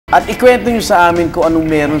At ikwento nyo sa amin kung anong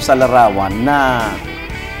meron sa larawan na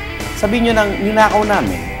sabihin nyo nang ninakaw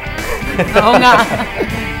namin. Oo nga.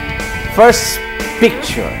 First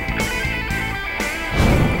picture.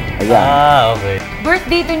 Ayan. Ah, okay.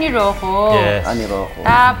 Birthday to ni Rocco. Yes. Ni Rocco.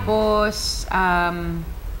 Tapos,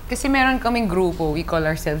 kasi meron kaming grupo, we call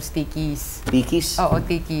ourselves Tikis. Tikis? Oo,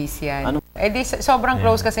 Tikis yan. Ano? Eh di, sobrang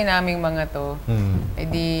close kasi naming mga to. Eh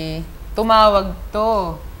di, tumawag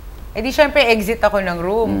to. Eh di, syempre, exit ako ng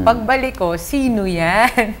room. Pagbalik ko, sino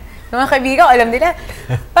yan? Mga kaibigan ko, alam nila,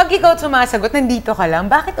 pag ikaw sumasagot, nandito ka lang,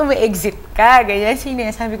 bakit umi-exit ka? Ganyan, sino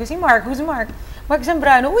yan? Sabi ko, si Mark. Who's Mark? Mark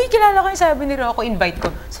Zambrano. Uy, kilala ko yung sabi ni Rocco, invite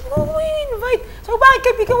ko. Sabi ko, invite. Sabi ko, bakit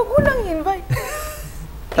kaibigan ko lang invite?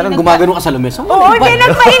 Parang gumagano ka sa lumesa. Oo, hindi,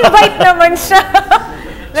 nagpa-invite naman siya.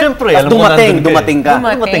 Siyempre, alam mo dumating ka.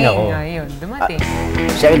 Dumating ako. Ayun, dumating.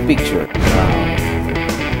 Siya in picture.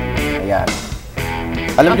 Ayan.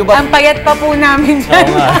 Alam nyo ba? Ang payat pa po namin dyan.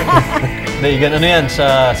 Oo nga. Daigan, ano yan?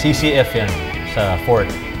 Sa CCF yan. Sa Fort.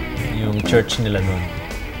 Yung church nila doon.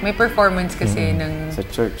 May performance kasi ng... Sa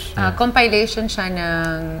church. Compilation siya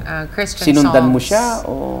ng Christian Sinundan songs. mo siya?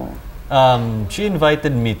 O... She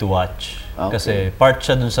invited me to watch. Okay. Kasi part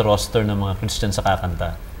siya dun sa roster ng mga Christian sa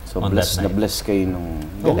kakanta. So, na-bless kayo nung...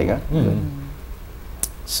 Galing,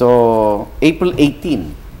 So, April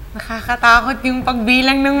 18. Nakakatakot yung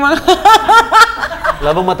pagbilang ng mga...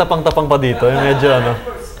 Labang matapang-tapang pa dito. Yung medyo ano.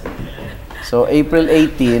 So, April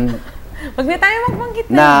 18. Wag na tayo magbanggit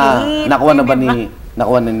ng date. Nakuha na ba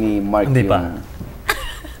nakuha na ni Mark Hindi pa.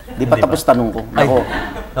 Di pa tapos tanong ko.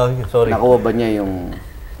 Okay, sorry. Nakuha ba niya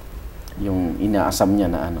yung inaasam niya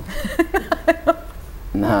na ano?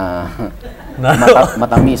 na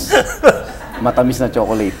matamis. Matamis na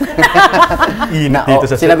chocolate. Init dito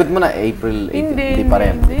sa sinagot mo na April 18. Hindi pa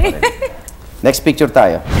rin. Hindi. Next picture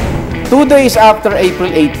tayo. 2 days after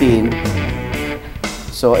April 18,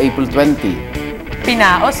 so April 20.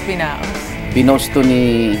 Pinaos. Binost to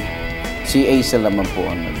ni si Aicelle naman po.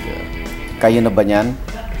 Kayo na ba niyan?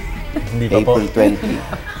 Hindi pa April po.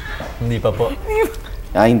 20. Hindi pa po.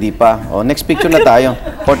 Hindi pa. O, next picture na tayo.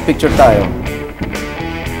 Fourth picture tayo.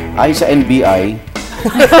 Ayon sa NBI,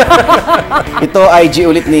 ito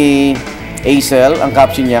IG ulit ni Aicelle. Ang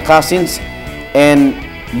caption niya, Cousins and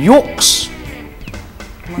Yukes.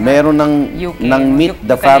 Meron ng Meet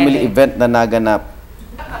the Family event na naganap.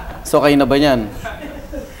 So, kayo na ba yan?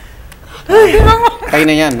 Kayo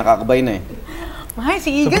na yan. Nakakabay na eh. Ay,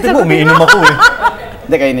 si Igan, Sabi mo, umiinom ako eh.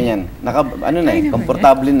 Hindi, kayo na yan. Ano na eh.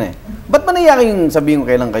 Komportable na eh. Ba't ba naiyak yung sabihin ko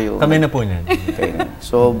kailan kayo? Kami na po niyan. Okay.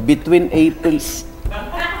 So, between April...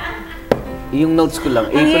 Yung notes ko lang.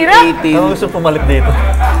 April Ako 18... gusto pumalit dito.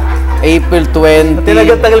 April 20...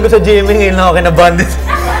 Tinagal-tagal ko sa GMA ngayon lang ako kinabandit.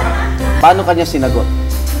 Paano kanya sinagot?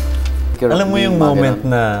 Alam mo yung moment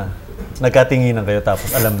na nagkatinginan kayo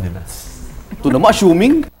tapos alam niyo na. Ito naman,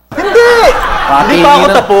 assuming? Hindi! Hindi pa ako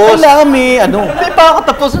tapos. Wala kami, ano? Hindi pa ako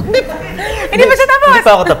tapos. Hindi pa siya tapos. Hindi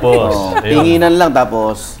pa ako tapos. Tinginan lang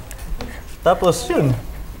tapos. Tapos yun.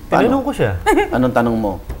 Tinanong ko siya. Anong tanong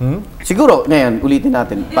mo? Siguro, ngayon, ulitin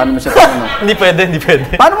natin. Paano mo siya tinanong? Hindi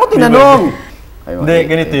pwede. Paano mo tinanong? Hindi,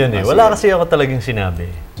 ganito yun eh. Wala kasi ako talagang sinabi.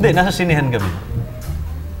 Hindi, nasa sinihan kami.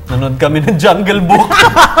 Nanood kami ng Jungle Book.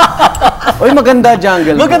 Oy, maganda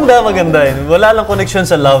Jungle Book. Maganda yun. Wala lang connection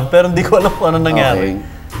sa love, pero hindi ko alam kung ano nangyari.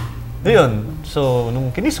 Okay. Yun. So,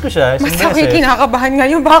 nung kinis ko siya, isang Mas ako'y beses. kinakabahan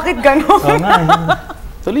ngayon. Bakit gano'n? Oo nga.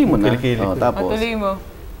 Tuloy mo na. Kilikili ko. Tapos. Tuloy mo.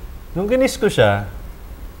 Nung kinis ko siya,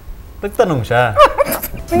 nagtanong siya.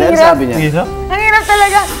 Dahil sabi niya, Hirap? Ang hirap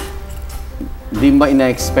talaga. di ba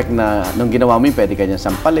ina-expect na nung ginawa mo yun, pwede ka niya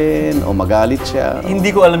sampalin o magalit siya?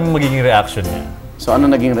 Hindi ko alam yung magiging reaction niya. So, ano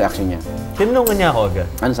naging reaction niya? Tinanong niya ako agad.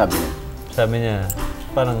 Ano sabi niya? Sabi niya,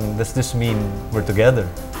 parang, does this mean we're together?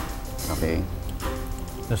 Okay.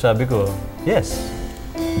 So sabi ko, yes.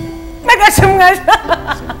 Nag-assume nga siya.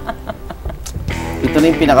 Ito na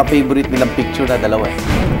yung pinaka-favorite nilang picture na dalawa eh.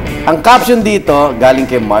 Ang caption dito, galing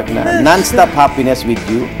kay Mark na, non-stop happiness with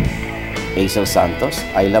you, Aicelle Santos.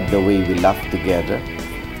 I love the way we laugh together.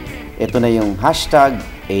 Ito na yung hashtag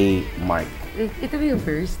AiMark. Ito ba yung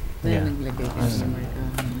first na Yeah. naglagay ka sa Mark?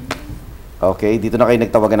 Okay, dito na kayo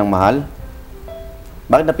nagtawagan ng mahal.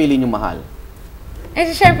 Bakit napili niyo mahal? Eh,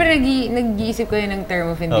 syempre, nag-iisip ko yun ng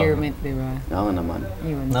term of endearment, di ba? Oo naman.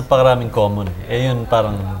 Yun. Napakaraming common. Eh yun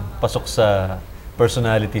parang pasok sa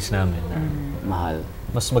personalities namin. Mahal.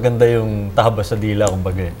 Mas maganda yung tahaba sa dila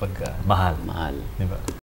kumbaga pagka mahal. Mahal. Di ba?